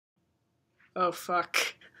Oh, fuck.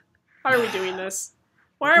 Why are we doing this?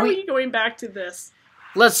 Why are we going back to this?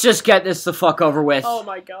 Let's just get this the fuck over with. Oh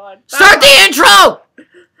my god. Start the intro!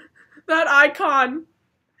 That icon.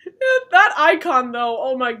 That icon, though.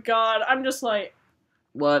 Oh my god. I'm just like...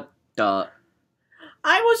 What the...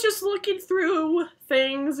 I was just looking through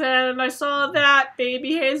things, and I saw that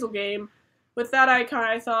Baby Hazel game. With that icon,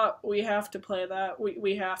 I thought, we have to play that.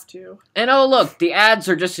 We have to. And oh look, the ads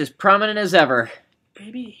are just as prominent as ever.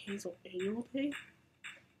 Baby Hazel Annual Day?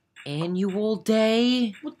 Annual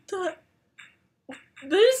Day? What the...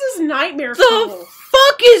 This is Nightmare The Fuel.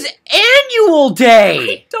 fuck is Annual Day?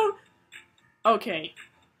 I don't... Okay.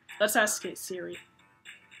 Let's ask it, Siri.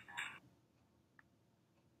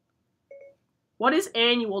 What is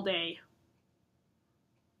Annual Day?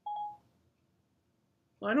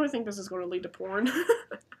 Why do I think this is going to lead to porn?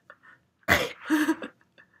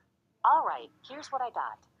 Alright, here's what I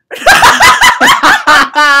got.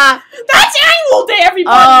 That's Annual Day,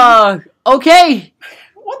 everybody! Okay.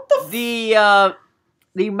 What the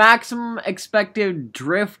The maximum expected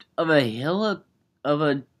drift of a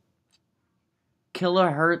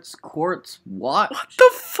kilohertz quartz watch? What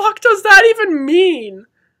the fuck does that even mean?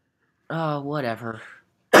 Whatever.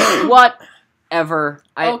 Whatever.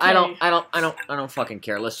 I Okay. don't fucking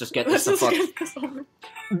care. Let's just get this Let's the just fuck. get this over.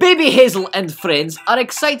 Baby Hazel and friends are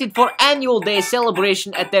excited for Annual Day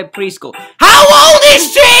celebration at their preschool. How old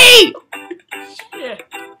is she? Shit.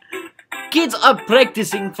 Kids are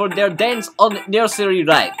practicing for their dance on nursery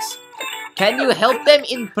rhymes. Can you help them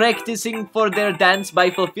in practicing for their dance by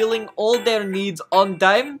fulfilling all their needs on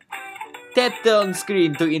time? Tap the on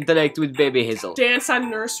screen to interact with Baby Hazel. Dance on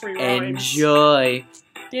nursery rhymes. Enjoy.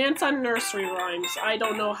 Dance on nursery rhymes. I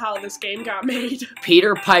don't know how this game got made.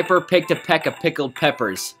 Peter Piper picked a peck of pickled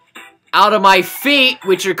peppers out of my feet,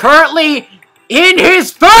 which are currently in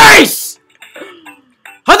his face!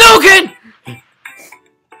 Hadouken!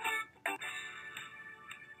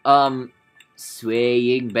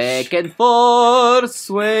 Swaying back and forth,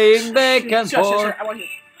 swaying back and Sure, forth. I want to hear.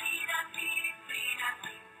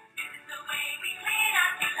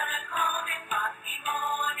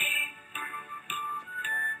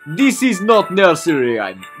 This is not nursery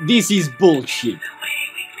rhyme. This is bullshit.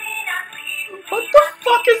 What the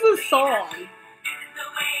fuck is this song?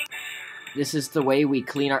 This is the way we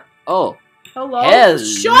clean our... Oh. Hello? Hello,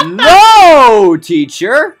 Shut the...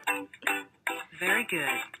 teacher. Very good.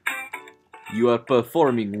 You are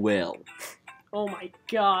performing well. Oh my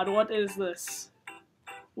god, what is this?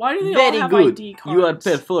 Why do they Very all have good. ID cards? You are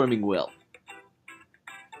performing well.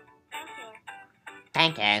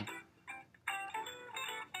 Thank you. Thank you.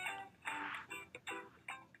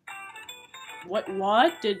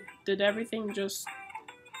 What? Did everything just...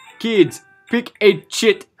 Kids, pick a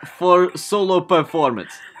chit for solo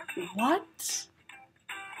performance. What?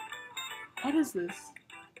 What is this?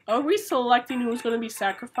 Are we selecting who's gonna be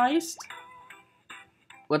sacrificed?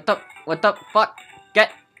 What the fuck?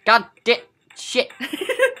 God damn shit.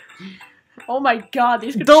 Oh my god,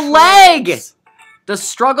 these The controls. leg! The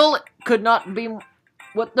struggle could not be...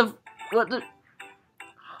 What the...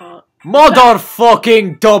 Huh.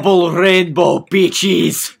 Motherfucking double rainbow,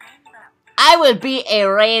 bitches! I will be a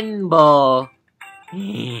rainbow.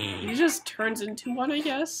 He just turns into one, I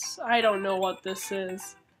guess? I don't know what this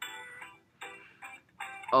is.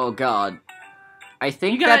 Oh god. I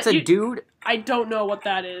think You gotta- that's a you- dude. I don't know what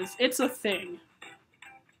that is. It's a thing.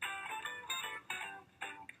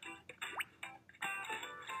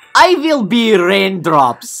 I will be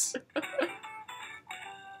raindrops. I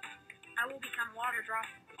will become water drop.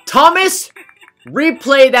 Thomas,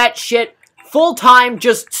 replay that shit full time,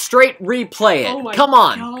 just straight replay it. Oh my Come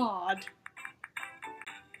on. god.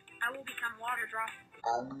 I will become water drop.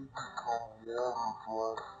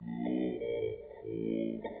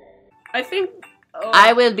 I think... Oh,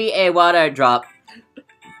 I will be a water drop.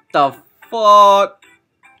 The fuck?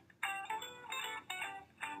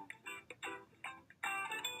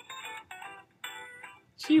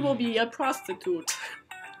 she will be a prostitute.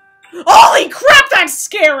 Holy crap, that's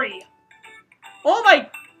scary! Oh my...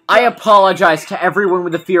 I apologize to everyone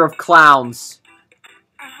with a fear of clowns.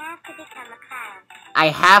 I have to become a clown. I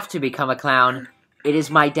have to become a clown. It is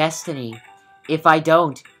my destiny. If I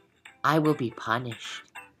don't, I will be punished.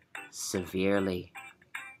 Severely.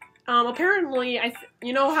 Apparently,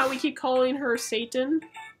 you know how we keep calling her Satan?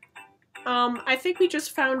 I think we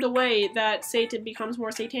just found a way that Satan becomes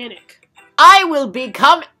more satanic. I will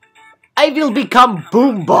become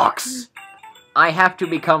Boombox. I have to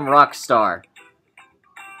become Rockstar.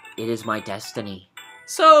 It is my destiny.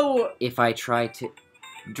 So, If I try to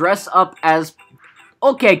dress up as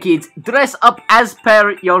Okay, kids, dress up as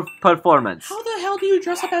per your performance. How the hell do you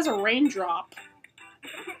dress up as a raindrop?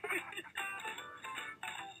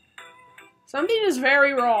 Something is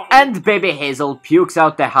very wrong. And baby Hazel pukes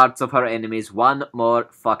out the hearts of her enemies. One more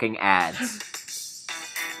fucking ad.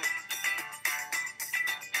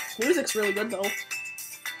 Music's really good though.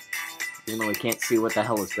 Even though we can't see what the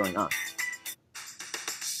hell is going on.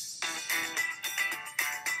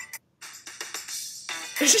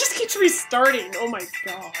 It just keeps restarting. Oh my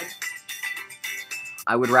god.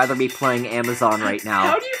 I would rather be playing Amazon right now.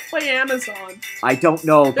 How do you play Amazon? I don't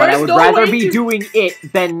know, but I would rather be doing it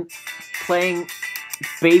than playing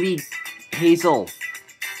baby Hazel.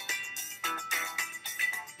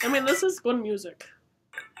 I mean, this is good music.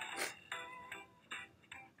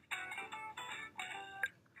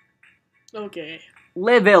 Okay.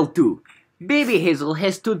 Level 2. Baby Hazel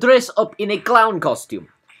has to dress up in a clown costume.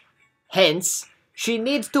 Hence, she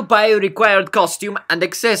needs to buy a required costume and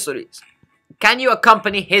accessories. Can you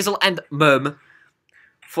accompany Hazel and Mom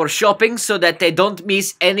for shopping so that they don't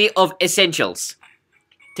miss any of essentials?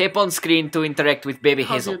 Tap on screen to interact with baby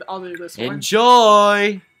Hazel. I'll do this one.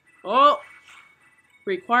 Enjoy! Oh!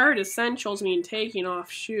 Required essentials mean taking off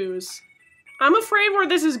shoes. I'm afraid where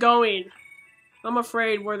this is going.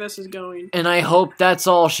 And I hope that's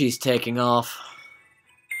all she's taking off.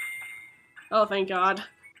 Oh, thank God.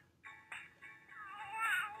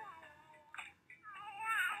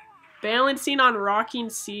 Balancing on rocking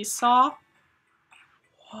seesaw?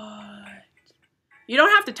 What? You don't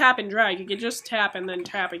have to tap and drag. You can just tap and then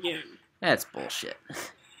tap again. That's bullshit.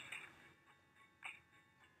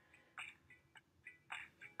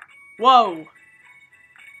 Whoa.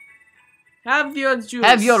 Have your juice.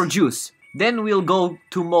 Have your juice. Then we'll go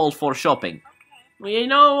to mall for shopping. Well, you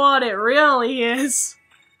know what it really is.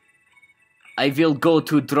 I will go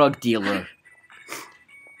to drug dealer.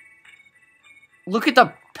 Look at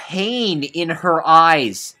the pain in her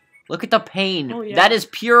eyes. Look at the pain. Oh, yeah. That is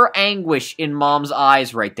pure anguish in Mom's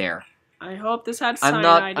eyes right there. I hope this had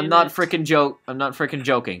cyanide I'm not in it. freaking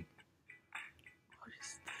joking. What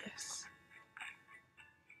is this?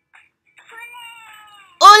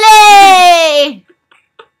 Ole!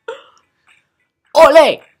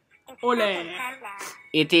 Ole! Ole.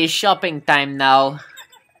 It is shopping time now.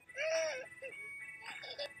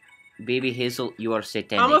 Baby Hazel, you are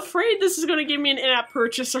satanic. I'm afraid this is gonna give me an in-app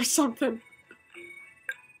purchase or something.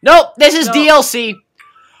 Nope, this is No. DLC.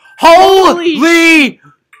 Holy!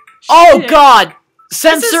 Oh shit. God!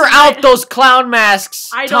 Censor out my- those clown masks.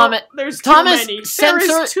 There's Thomas, too many. censor-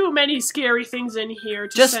 There is too many scary things in here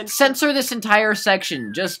to Just censor this entire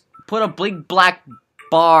section. Just put a big black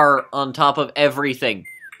bar on top of everything.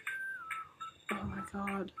 Oh my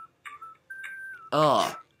God.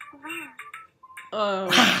 Ugh.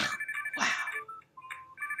 Oh.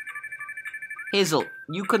 Hazel,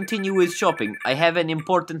 you continue with shopping. I have an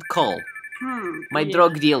important call. My yeah.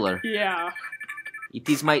 drug dealer. Yeah. It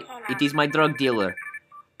is my drug dealer.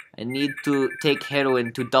 I need to take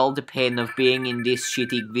heroin to dull the pain of being in this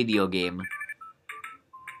shitty video game.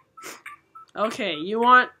 Okay, you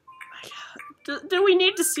want... Do we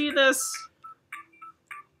need to see this?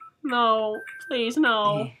 No. Please,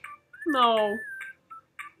 no. No.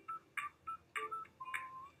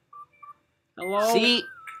 Hello? See?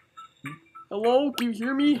 Hello? Can you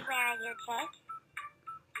hear me? Where are you, Jake?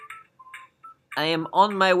 I am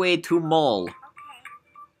on my way to mall. Okay.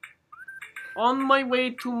 On my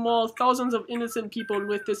way to mall, thousands of innocent people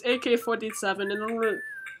with this AK-47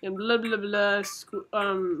 and blah blah blah,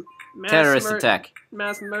 mass Terrorist attack.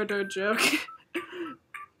 mass murder joke.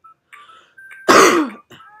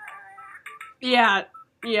 yeah,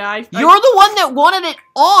 You're the one that wanted it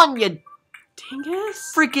on, you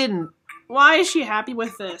dingus. freaking... Why is she happy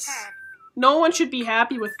with this? No one should be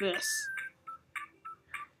happy with this.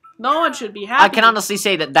 No one should be happy. I can honestly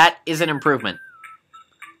say that that is an improvement.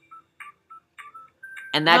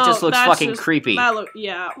 And that just looks fucking creepy.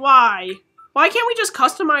 Yeah, why? Why can't we just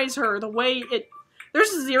customize her the way it...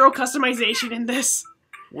 There's zero customization in this.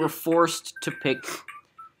 We're forced to pick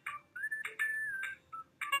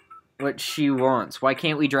what she wants. Why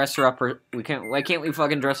can't we dress her up? Why can't we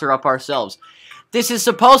fucking dress her up ourselves? This is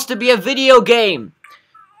supposed to be a video game.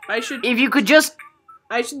 If you could just...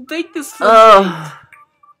 I should think this through. I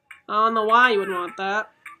don't know why you would want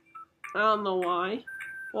that. I don't know why.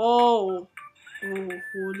 Oh. Oh,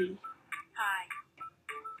 holy. Hi.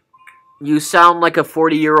 You sound like a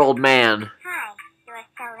 40-year-old man. Hi. You are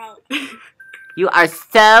so late. You are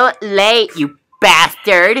so late, you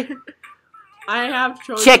bastard. I have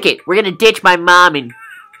chosen... Check it. We're gonna ditch my mom and...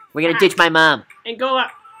 We're gonna ditch my mom. And go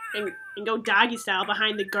up and go doggy style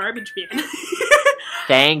behind the garbage bin.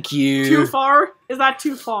 Thank you. Too far? Is that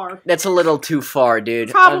too far? That's a little too far, dude.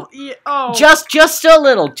 Probably. Oh. Just a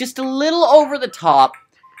little over the top.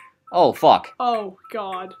 Oh fuck. Oh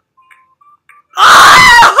god.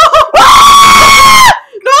 Ah!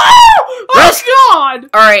 No! Oh god!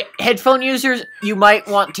 All right, headphone users, you might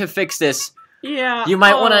want to fix this. Yeah. You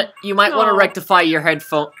might want to. You might want to no. rectify your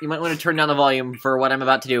headphone. You might want to turn down the volume for what I'm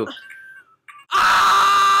about to do.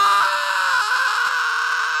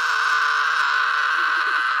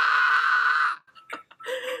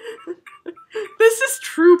 This is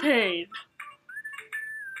true pain.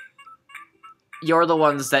 You're the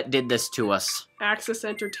ones that did this to us. Access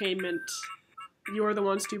Entertainment. You're the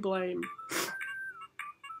ones to blame.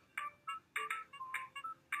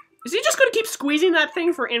 Is he just gonna keep squeezing that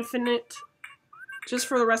thing for infinite? Just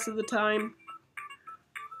for the rest of the time?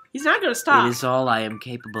 He's not gonna stop. It is all I am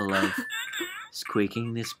capable of.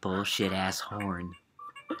 Squeaking this bullshit ass horn.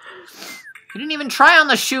 You didn't even try on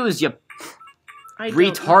the shoes, you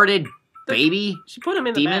retarded baby She put him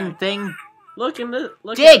in the demon bag. thing. Look in the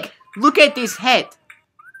look. Dick, look at this head.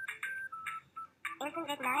 Isn't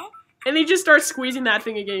it nice? And he just starts squeezing that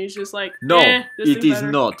thing again. He's just like, No, this it thing's is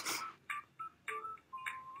better. not.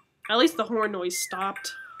 At least the horn noise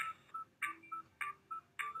stopped.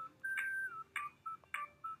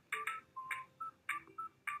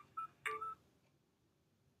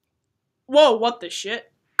 Whoa, what the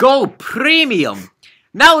shit? Go premium.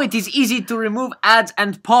 Now it is easy to remove ads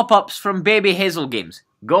and pop-ups from Baby Hazel games.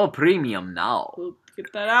 Go premium now. We'll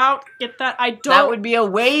get that out. Get that. I don't. That would be a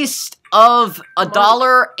waste of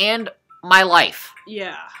 $1 and my life.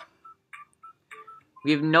 Yeah.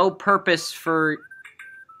 We have no purpose for...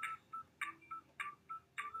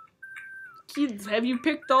 Kids, have you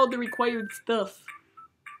picked all the required stuff?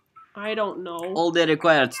 I don't know. all the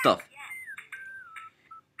required stuff.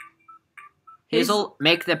 Hazel,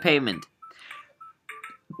 make the payment.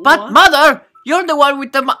 But What? mother, you're the one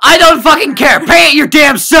with the I don't fucking care! Pay it your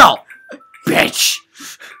damn self! Bitch!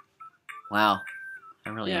 Wow. I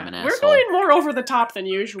really am an We're asshole. going more over the top than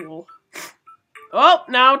usual. Oh,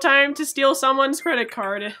 now time to steal someone's credit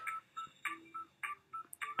card.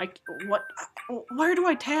 What? Where do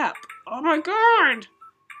I tap? Oh my god!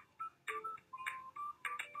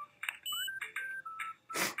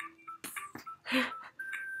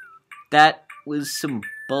 That was some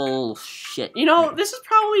bullshit. You know, this is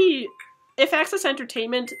probably... If Access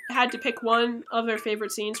Entertainment had to pick one of their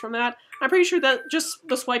favorite scenes from that, I'm pretty sure that just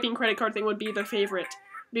the swiping credit card thing would be their favorite.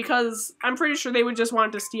 Because I'm pretty sure they would just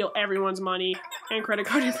want to steal everyone's money and credit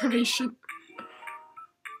card information.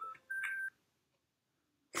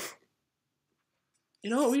 You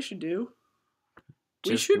know what we should do?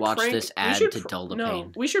 Just watch this ad to dull the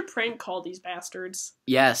pain. We should prank call these bastards.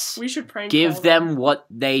 Yes. We should prank Give call them what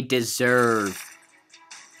they deserve.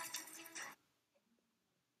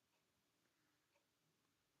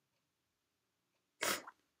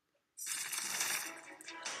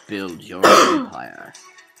 Build your empire.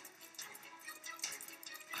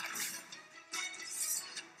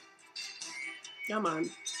 Come on.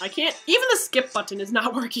 I can't... Even the skip button is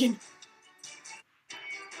not working.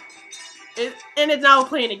 And it's now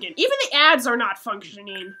playing again. Even the ads are not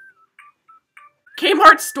functioning.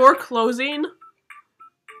 Kmart store closing.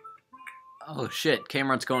 Oh shit,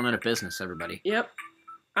 Kmart's going out of business, everybody. Yep.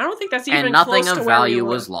 I don't think that's even And nothing close of to where we value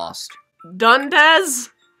were. was lost. Dundas?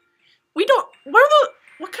 We don't...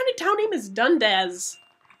 What kind of town name is Dundas?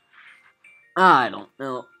 I don't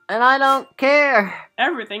know. And I don't care.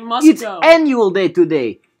 Everything must It's go. annual day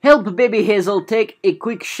today. Help baby Hazel take a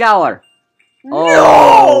quick shower. No!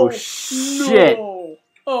 Oh, shit. No.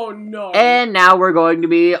 Oh, no. And now we're going to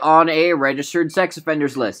be on a registered sex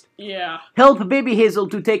offenders list. Yeah. Help baby Hazel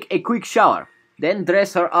to take a quick shower. Then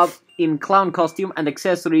dress her up in clown costume and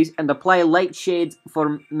accessories and apply light shades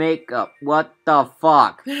for makeup. What the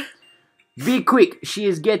fuck? Be quick. She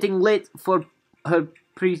is getting late for her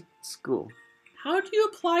preschool. How do you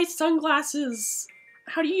apply sunglasses?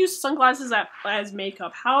 How do you use sunglasses as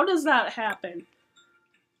makeup? How does that happen?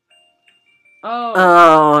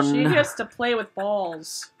 Oh, she no. gets to play with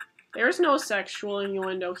balls. There's no sexual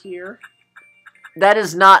innuendo here. That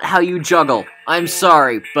is not how you juggle. I'm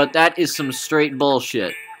sorry, but that is some straight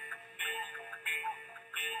bullshit.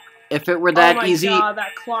 If it were that easy... Oh my god,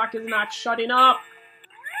 that clock is not shutting up.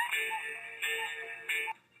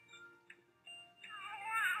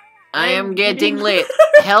 I am getting late.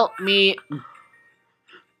 Help me.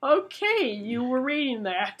 Okay, you were reading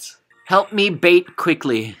that. Help me bait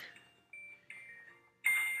quickly.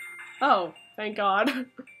 Oh, thank god.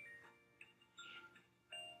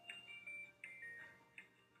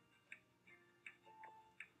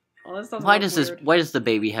 Oh, this doesn't Why look does this? weird. Why does the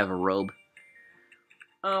baby have a robe?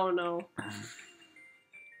 Oh no.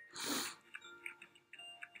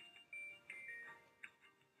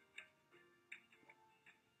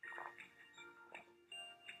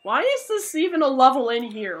 Why is this even a level in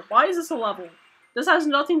here? Why is this a level? This has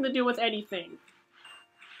nothing to do with anything.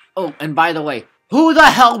 Oh, and by the way, who the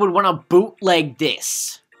hell would want to bootleg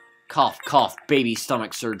this? Cough, cough, baby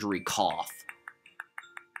stomach surgery, cough.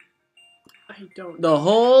 I don't know. The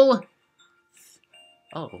whole...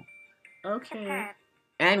 Oh. Okay.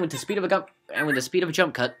 And with the speed of a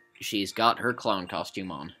jump cut, she's got her clown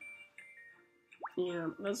costume on. Yeah,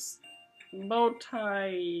 this bow tie,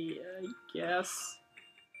 I guess.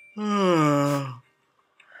 I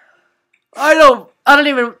don't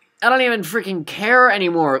even freaking care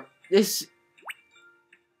anymore.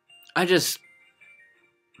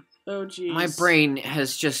 Oh jeez. My brain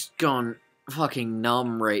has just gone fucking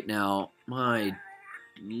numb right now. My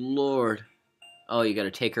lord. Oh, you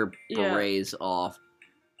gotta take her berets off.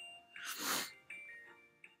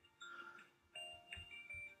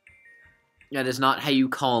 That is not how you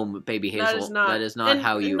comb, baby Hazel. That is not. That is not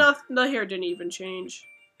how you... The hair didn't even change.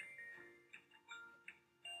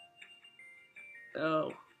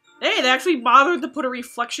 Oh. Hey, they actually bothered to put a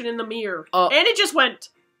reflection in the mirror. Oh. And it just went.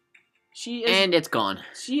 She is... And it's gone.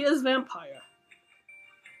 She is vampire.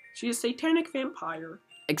 She is satanic vampire.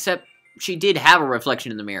 Except, she did have a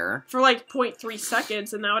reflection in the mirror. For like 0.3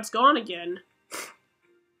 seconds, and now it's gone again.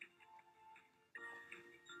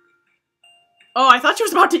 Oh, I thought she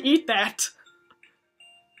was about to eat that.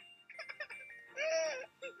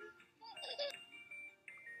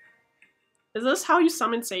 Is this how you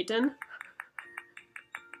summon Satan?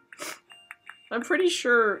 I'm pretty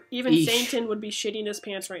sure even Eesh. Satan would be shitting his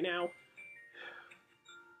pants right now.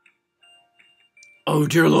 Oh,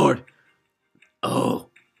 dear lord. Oh.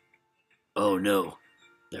 Oh, no.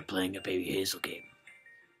 They're playing a Baby Hazel game.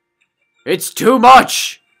 It's too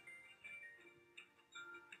much!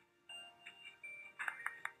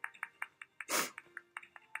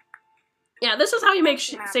 Yeah, this is how you make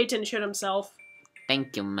Satan shit himself.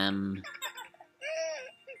 Thank you, ma'am.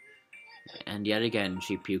 And yet again,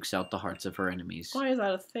 she pukes out the hearts of her enemies. Why is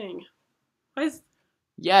that a thing? Why is...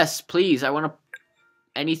 Yes, please, I want to...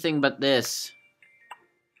 Anything but this.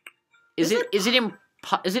 Is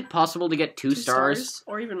it possible to get two stars?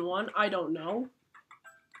 Or even one? I don't know.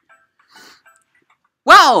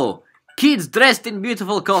 Wow! Kids dressed in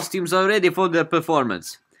beautiful costumes are ready for their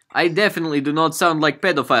performance. I definitely do not sound like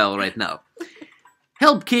pedophile right now.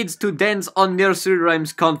 Help kids to dance on nursery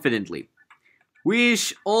rhymes confidently.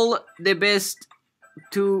 Wish all the best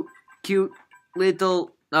to cute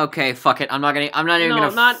little... Okay, fuck it. I'm not even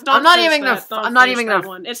gonna...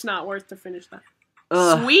 One. It's not worth to finish that.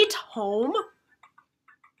 Ugh. Sweet Home?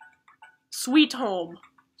 Sweet Home.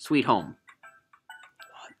 Sweet Home.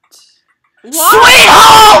 What? Sweet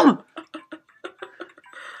Home!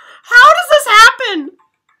 How does this happen?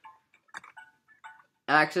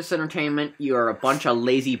 Access Entertainment, you are a bunch of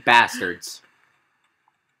lazy bastards.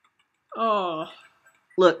 Oh.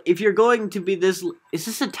 Look, if you're going to be this... Is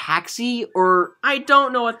this a taxi, or... I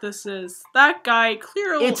don't know what this is. That guy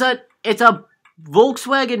clearly... It's a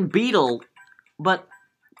Volkswagen Beetle, but...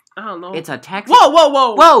 I don't know. It's a taxi... Whoa, whoa,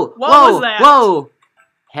 whoa! Whoa! What whoa, was that? Whoa!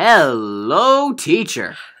 Hello,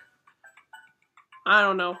 teacher. I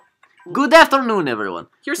don't know. Good afternoon, everyone.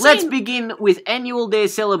 Let's saying... begin with Annual Day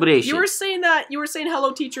celebration. You were saying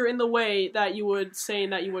hello, teacher in the way that you would saying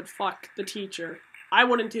that you would fuck the teacher. I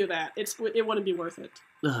wouldn't do that. It wouldn't be worth it.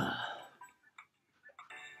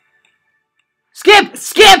 Skip!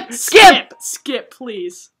 Skip! Skip! Skip,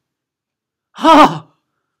 please. Oh.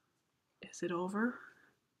 Is it over?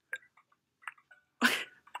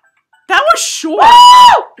 That was short!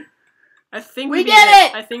 Woo! I think we beat did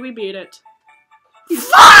it! I think we beat it.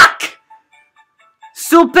 Fuck!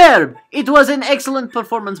 Superb! It was an excellent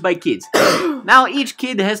performance by kids. Now each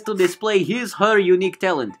kid has to display her unique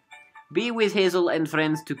talent. Be with Hazel and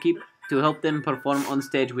friends to help them perform on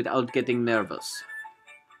stage without getting nervous.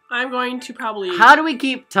 I'm going to probably... How do we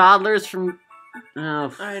keep toddlers from...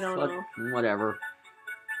 Oh, I don't know. Whatever.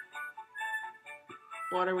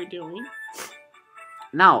 What are we doing?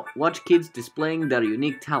 Now, watch kids displaying their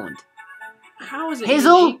unique talent. How is it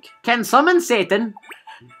Hazel unique? can summon Satan.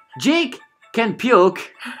 Jake can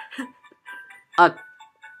puke.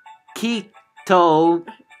 Keto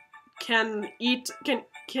can eat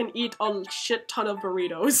a shit ton of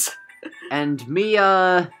burritos. And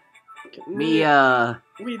Mia. We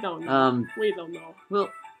don't know. We don't know. Well,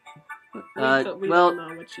 we don't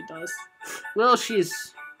know what she does. Well,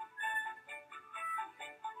 she's.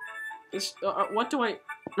 What do I?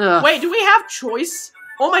 Wait, do we have choice?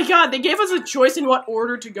 Oh my god, they gave us a choice in what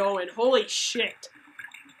order to go in. Holy shit!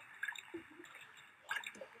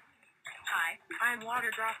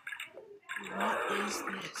 What is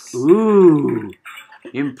this? Ooh,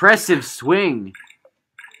 impressive swing.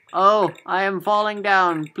 Oh, I am falling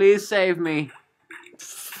down. Please save me.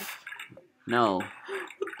 No. What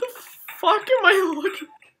the fuck am I looking?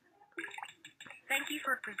 Thank you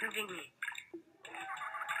for preserving me.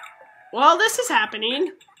 Well, this is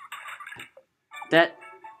happening.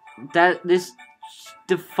 This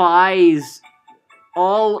defies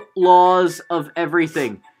all laws of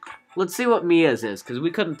everything. Let's see what Mia's is, because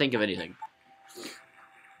we couldn't think of anything.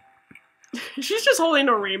 She's just holding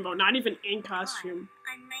a rainbow, not even in costume.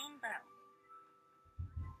 I'm Rainbow.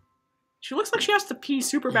 She looks like she has to pee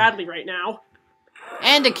super badly right now.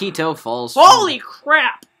 And Akito falls. Holy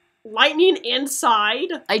crap! Lightning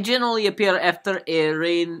inside? I generally appear after a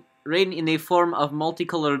rain in a form of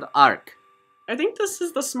multicolored arc. I think this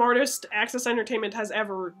is the smartest Access Entertainment has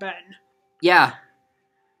ever been. Yeah.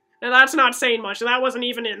 And that's not saying much. That wasn't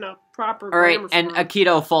even in a proper Alright, grammar and form.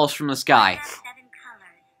 Akito falls from the sky. There are 7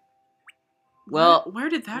 colors. Well, Where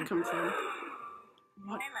did that come from?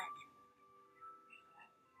 What? Violet.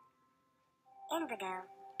 Indigo.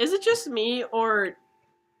 Is it just me, or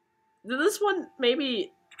did this one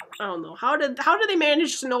maybe? I don't know. How did they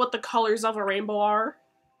manage to know what the colors of a rainbow are?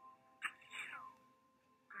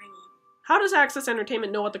 Green. How does Access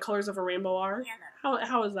Entertainment know what the colors of a rainbow are? Yellow.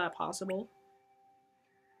 How is that possible?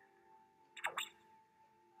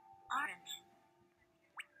 Orange.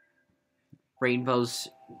 rainbows.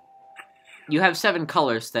 You have 7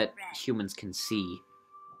 colors that humans can see.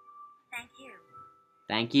 Thank you.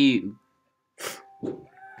 Thank you.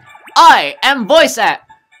 I am voice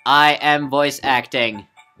acting.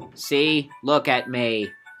 See? Look at me.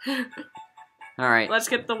 Alright. Let's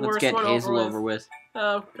get the worst Let's get one Hazel over over with.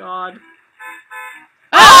 Oh god.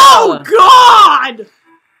 Oh! Oh god!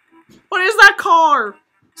 What is that car?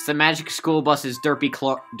 It's the Magic School Bus's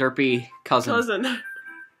derpy cousin.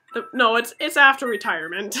 No, it's after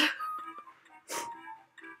retirement.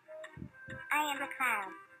 I am a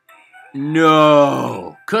cloud.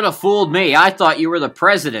 No! Could have fooled me. I thought you were the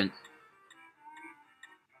president.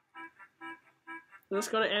 Is this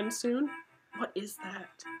gonna end soon? What is that?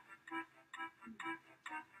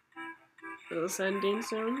 Is this ending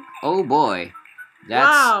soon? Oh boy.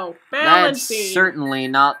 Wow! Balancing! That's certainly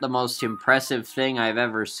not the most impressive thing I've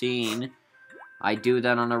ever seen. I do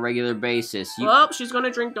that on a regular basis. Well, she's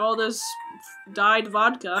gonna drink all this dyed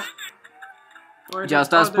vodka. Or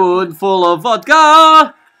Just a spoonful of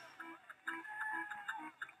vodka!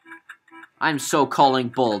 I'm so calling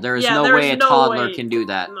bull. There is no way a toddler can do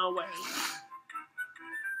that. No way.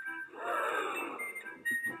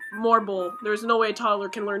 More bull. There's no way a toddler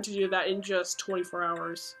can learn to do that in just 24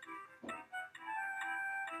 hours.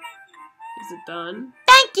 Is it done?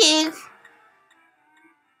 Thank you!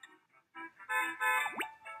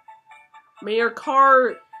 May your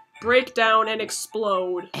car break down and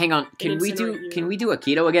explode. Hang on, can we do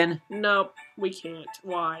Akito again? Nope, we can't.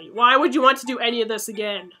 Why? Why would you want to do any of this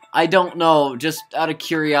again? I don't know, just out of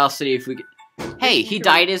curiosity if we could... Hey, he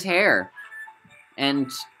dyed his hair.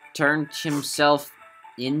 And turned himself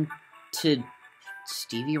into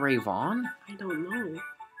Stevie Ray Vaughan? I don't know.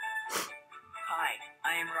 Hi,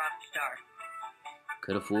 I am Rockstar.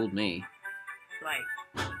 Could have fooled me. Light.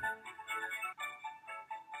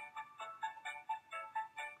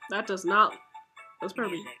 That does not... That's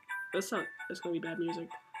probably... Music. That's gonna be bad music.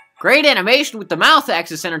 Great animation with the mouth,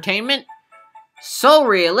 Access Entertainment. So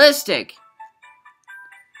realistic.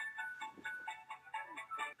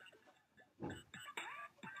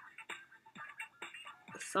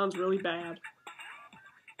 This sounds really bad.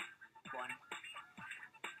 1,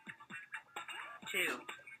 2,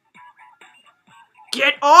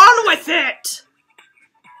 Get on with it!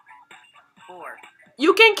 4.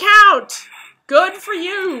 You can count! Good for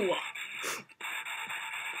you!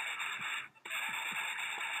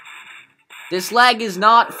 This lag is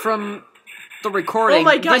not from the recording. Oh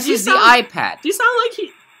my god, this is the iPad. Do you sound like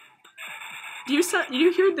he... Do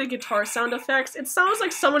you hear the guitar sound effects? It sounds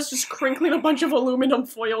like someone's just crinkling a bunch of aluminum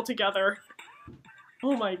foil together.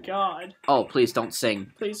 Oh my god. Oh, please don't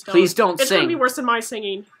sing. Please don't. Please don't It's sing. gonna be worse than my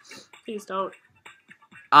singing. Please don't.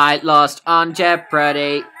 I lost on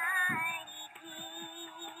Jeopardy.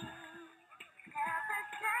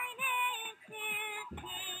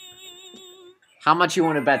 How much you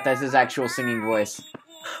want to bet that's his actual singing voice?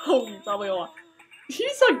 Oh, probably a lot.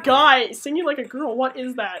 He's a guy singing like a girl. What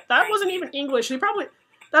is that? That wasn't even English. That's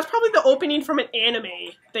probably the opening from an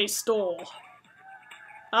anime they stole.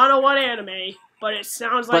 I don't know what anime, but it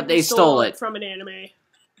sounds like they stole it from an anime.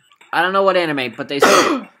 I don't know what anime, but they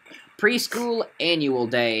stole it. Preschool Annual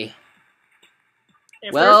Day.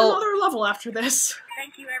 If Well- there's another level after this.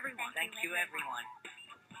 Thank you, everyone. Thank you, everyone.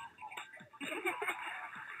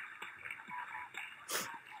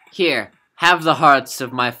 Here, have the hearts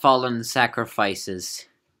of my fallen sacrifices.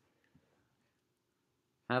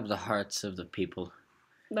 Have the hearts of the people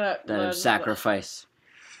that have sacrificed.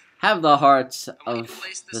 Have the hearts of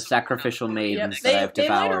the sacrificial maidens that I've they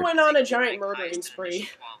devoured. later went on a giant murdering spree.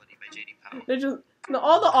 They just,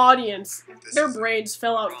 all the audience, their brains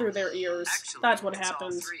fell out through their ears. That's what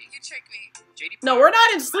happens. No, we're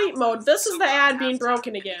not in sleep mode. This is the ad being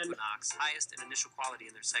broken again. Highest in initial quality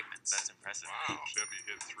in their segments. That's impressive. Wow, Chevy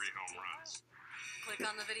hit 3 home runs. Click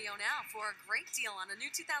on the video now for a great deal on a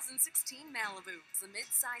new 2016 Malibu. It's a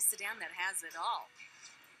mid-size sedan that has it all.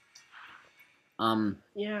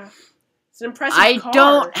 Yeah. It's an impressive car. I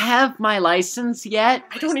don't have my license yet.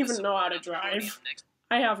 I don't even know how to drive.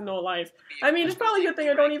 I have no life. I mean, it's probably a good thing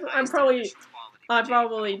I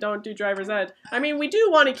probably don't do driver's ed. I mean, we do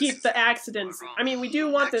want to keep the accidents. I mean, we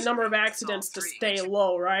do want the number of accidents to stay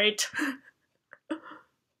low, right?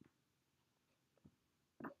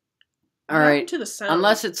 Alright, to the sound.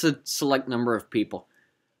 unless it's a select number of people.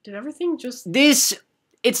 Did everything just...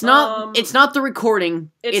 It's not the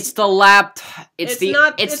recording, it's the laptop, it's the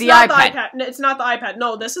iPad. It's not the iPad.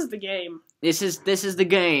 No, this is the game. This is the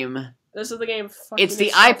game. This is the game. It's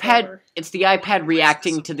the iPad. Over. It's the iPad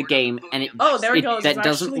reacting to the game, and it. Oh, there it goes. That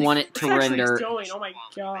doesn't want it to render. Going. Oh my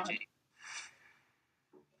god!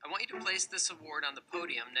 I want you to place this award on the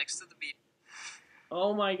podium next to the beat.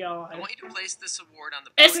 Oh my god! I want you to place this award on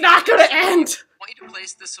the. It's not gonna end. I want you to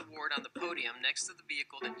place this award on the podium next to the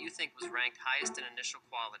vehicle that you think was ranked highest in initial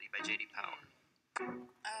quality by J.D. Power.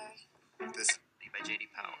 This by J.D.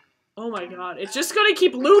 Power. Oh my god! It's just gonna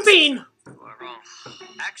keep looping. You are wrong.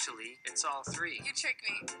 Actually, it's all 3. You tricked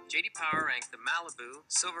me. J.D. Power ranked the Malibu,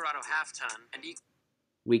 Silverado half-ton, and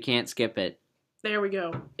We can't skip it. There we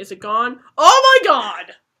go. Is it gone? Oh my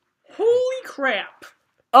god! Holy crap!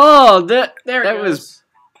 Oh, that was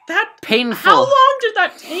painful. How long did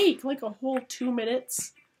that take? Like a whole 2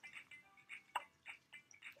 minutes?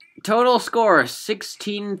 Total score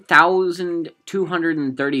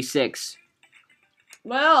 16,236.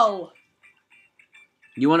 Well,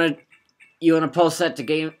 you wanna post that to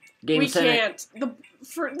Game we Center? We can't. The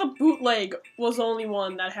bootleg was the only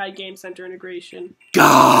one that had Game Center integration.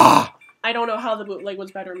 Gah! I don't know how the bootleg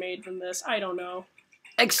was better made than this. I don't know.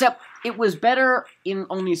 Except it was better in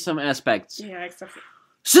only some aspects. Yeah, except for...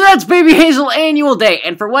 So that's Baby Hazel Annual Day,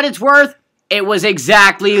 and for what it's worth, it was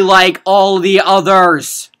exactly like all the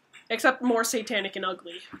others. Except more satanic and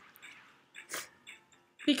ugly.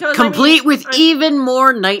 Because complete with even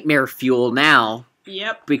more nightmare fuel now.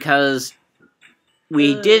 Yep. Because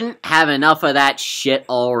we didn't have enough of that shit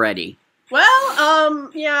already.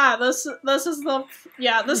 Well, yeah, this is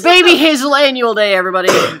Baby Hazel Annual Day, everybody.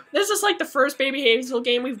 This is like the first Baby Hazel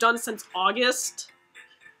game we've done since August.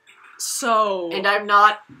 So... And I'm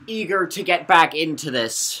not eager to get back into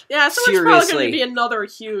this. Yeah, so it's probably going to be another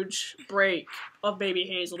huge break of Baby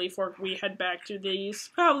Hazel before we head back to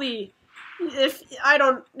these. Probably,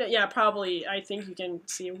 probably, I think you can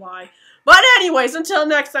see why. But anyways, until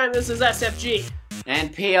next time, this is SFG.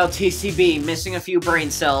 And PLTCB, missing a few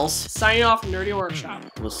brain cells. Signing off from Nerdy Workshop.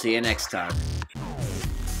 We'll see you next time.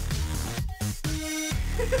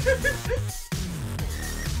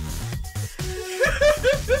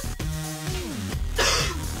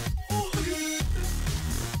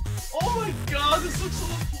 Oh my god, this looks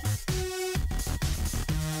awful.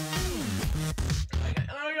 I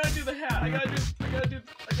gotta do the hat. I gotta do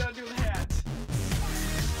the hat.